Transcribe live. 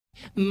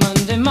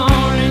Monday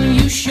morning,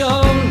 you sure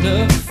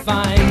look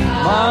fine.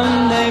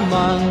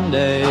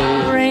 Monday.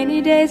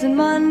 Rainy days and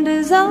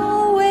Mondays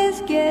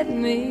always get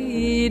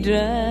me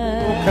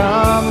down.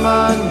 Come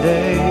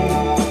Monday,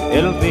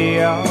 it'll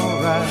be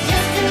alright.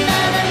 Just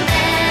another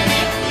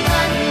manic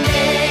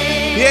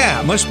Monday.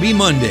 Yeah, must be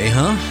Monday,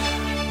 huh?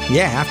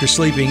 Yeah, after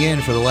sleeping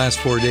in for the last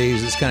 4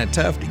 days, it's kind of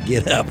tough to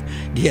get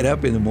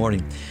up in the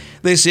morning.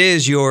 This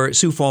is your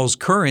Sioux Falls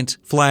Current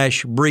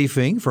Flash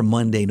Briefing for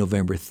Monday,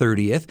 November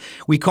 30th.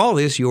 We call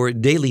this your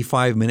daily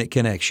 5-minute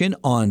connection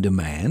on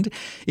demand.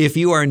 If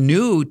you are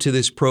new to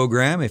this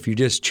program, if you're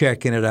just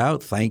checking it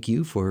out, thank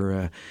you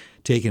for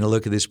taking a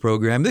look at this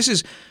program. This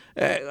is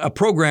a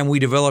program we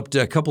developed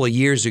a couple of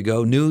years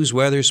ago. News,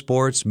 weather,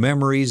 sports,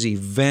 memories,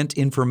 event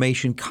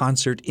information,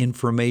 concert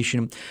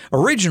information.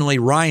 Originally,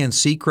 Ryan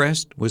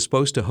Seacrest was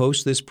supposed to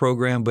host this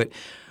program, but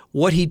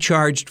what he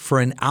charged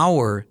for an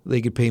hour, they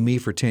could pay me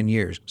for 10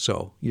 years.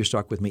 So you're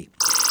stuck with me.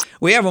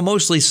 We have a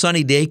mostly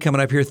sunny day coming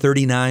up here,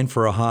 39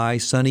 for a high,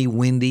 sunny,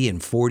 windy,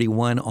 and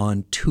 41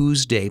 on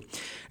Tuesday.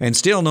 And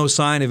still no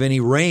sign of any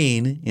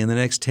rain in the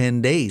next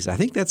 10 days. I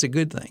think that's a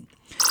good thing.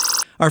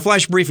 Our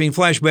Flash Briefing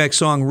flashback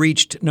song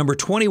reached number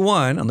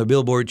 21 on the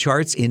Billboard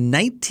charts in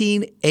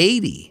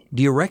 1980.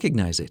 Do you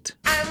recognize it?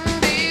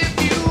 And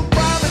if you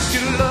promised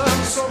your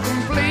love so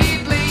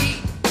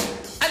completely,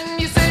 and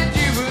you said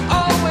you would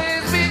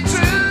always be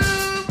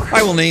true.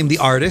 I will name the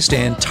artist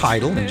and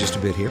title in just a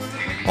bit here.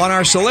 On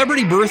our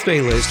celebrity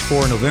birthday list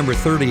for November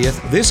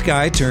 30th, this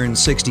guy turned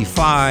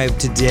 65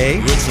 today.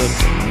 It's a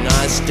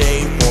nice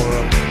day for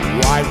a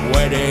white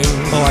wedding.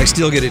 Oh, I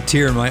still get a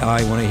tear in my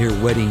eye when I hear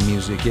wedding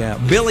music, yeah.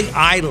 Billy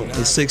Idol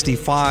is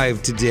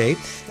 65 today.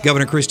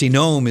 Governor Kristi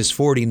Noem is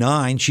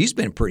 49. She's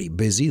been pretty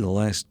busy the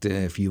last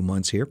few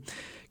months here.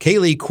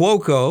 Kaylee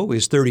Cuoco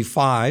is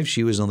 35.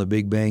 She was on The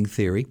Big Bang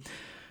Theory.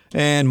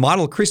 And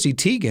model Chrissy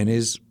Teigen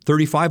is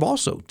 35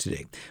 also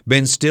today.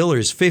 Ben Stiller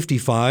is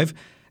 55.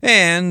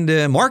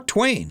 And Mark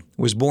Twain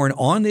was born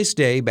on this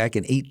day back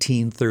in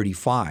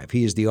 1835.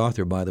 He is the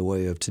author, by the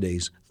way, of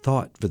today's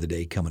thought for the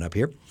day coming up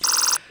here.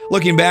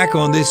 Looking back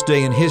on this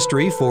day in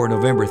history for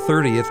November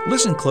 30th,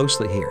 listen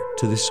closely here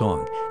to this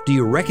song. Do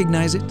you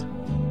recognize it?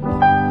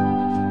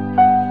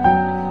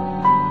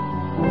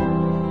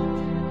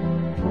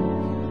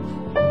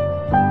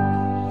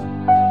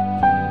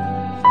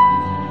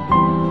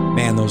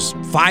 Man, those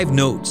 5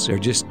 notes are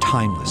just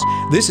timeless.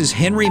 This is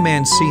Henry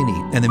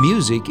Mancini, and the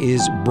music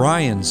is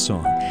Brian's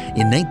Song.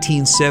 In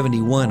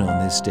 1971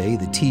 on this day,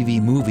 the TV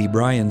movie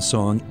Brian's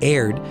Song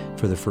aired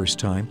for the first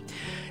time.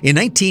 In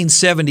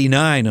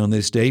 1979 on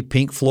this day,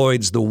 Pink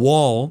Floyd's The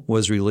Wall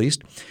was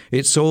released.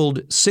 It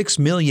sold 6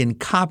 million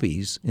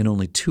copies in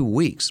only 2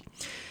 weeks.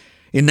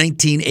 In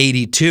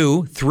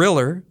 1982,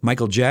 Thriller,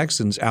 Michael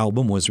Jackson's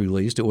album, was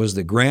released. It was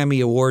the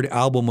Grammy Award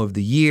Album of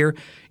the Year.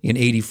 In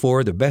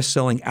 1984, the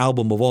best-selling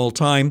album of all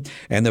time,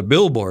 and the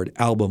Billboard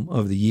Album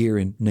of the Year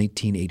in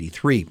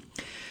 1983.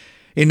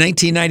 In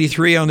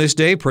 1993, on this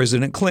day,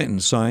 President Clinton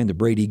signed the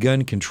Brady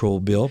gun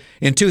control bill.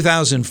 In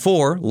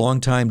 2004,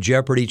 longtime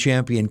Jeopardy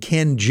champion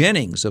Ken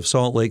Jennings of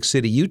Salt Lake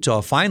City,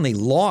 Utah, finally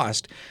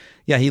lost.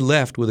 Yeah, he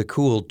left with a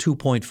cool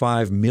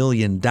 $2.5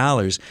 million.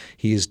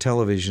 He is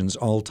television's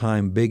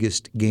all-time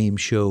biggest game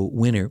show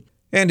winner.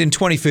 And in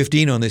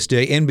 2015 on this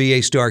day,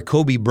 NBA star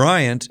Kobe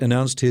Bryant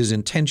announced his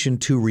intention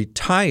to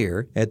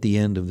retire at the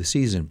end of the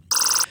season.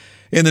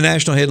 In the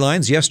national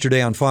headlines,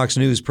 yesterday on Fox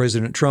News,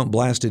 President Trump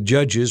blasted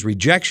judges'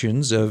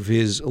 rejections of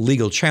his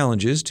legal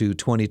challenges to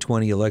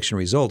 2020 election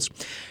results.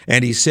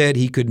 And he said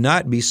he could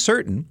not be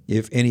certain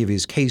if any of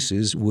his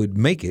cases would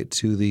make it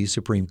to the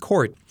Supreme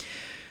Court.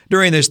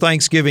 During this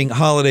Thanksgiving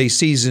holiday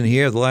season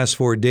here, the last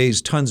 4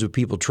 days, tons of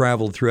people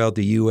traveled throughout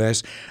the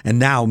U.S., and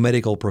now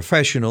medical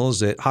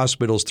professionals at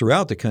hospitals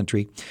throughout the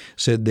country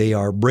said they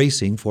are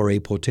bracing for a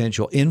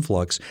potential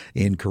influx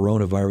in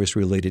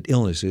coronavirus-related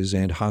illnesses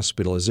and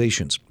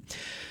hospitalizations.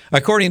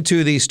 According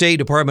to the State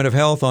Department of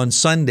Health, on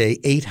Sunday,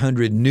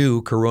 800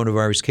 new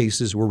coronavirus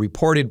cases were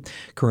reported.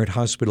 Current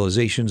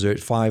hospitalizations are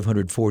at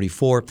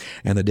 544,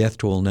 and the death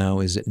toll now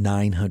is at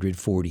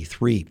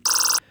 943.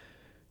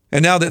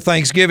 And now that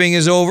Thanksgiving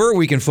is over,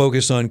 we can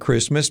focus on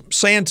Christmas.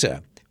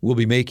 Santa will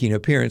be making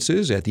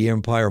appearances at the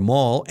Empire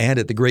Mall and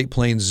at the Great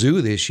Plains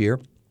Zoo this year.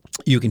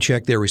 You can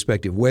check their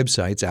respective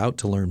websites out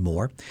to learn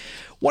more.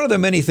 One of the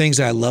many things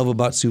I love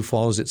about Sioux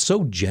Falls is it's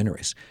so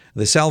generous.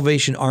 The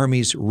Salvation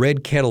Army's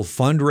Red Kettle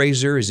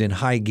fundraiser is in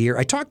high gear.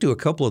 I talked to a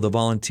couple of the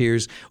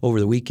volunteers over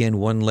the weekend,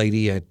 one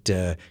lady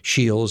at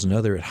Shields,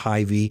 another at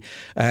Hy-Vee.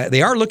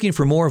 They are looking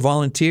for more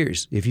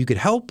volunteers. If you could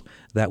help,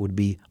 that would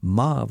be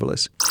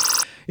marvelous.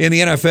 In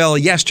the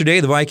NFL yesterday,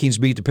 the Vikings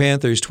beat the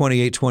Panthers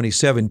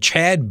 28-27.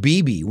 Chad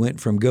Beebe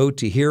went from GOAT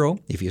to hero.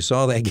 If you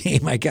saw that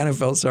game, I kind of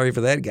felt sorry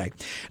for that guy.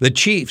 The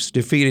Chiefs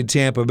defeated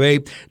Tampa Bay.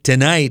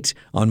 Tonight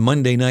on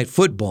Monday Night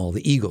Football,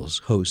 the Eagles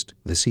host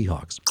the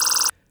Seahawks.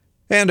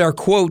 And our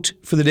quote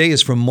for the day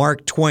is from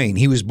Mark Twain.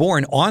 He was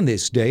born on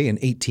this day in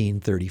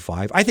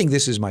 1835. I think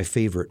this is my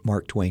favorite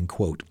Mark Twain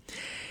quote.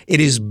 "It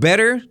is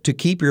better to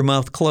keep your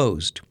mouth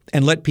closed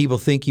and let people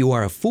think you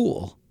are a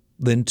fool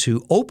than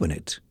to open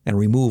it and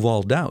remove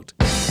all doubt.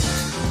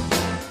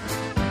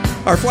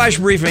 Our Flash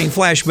Briefing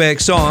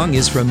flashback song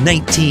is from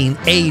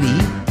 1980.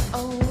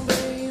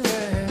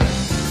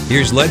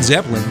 Here's Led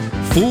Zeppelin,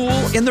 Fool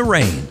in the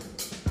Rain.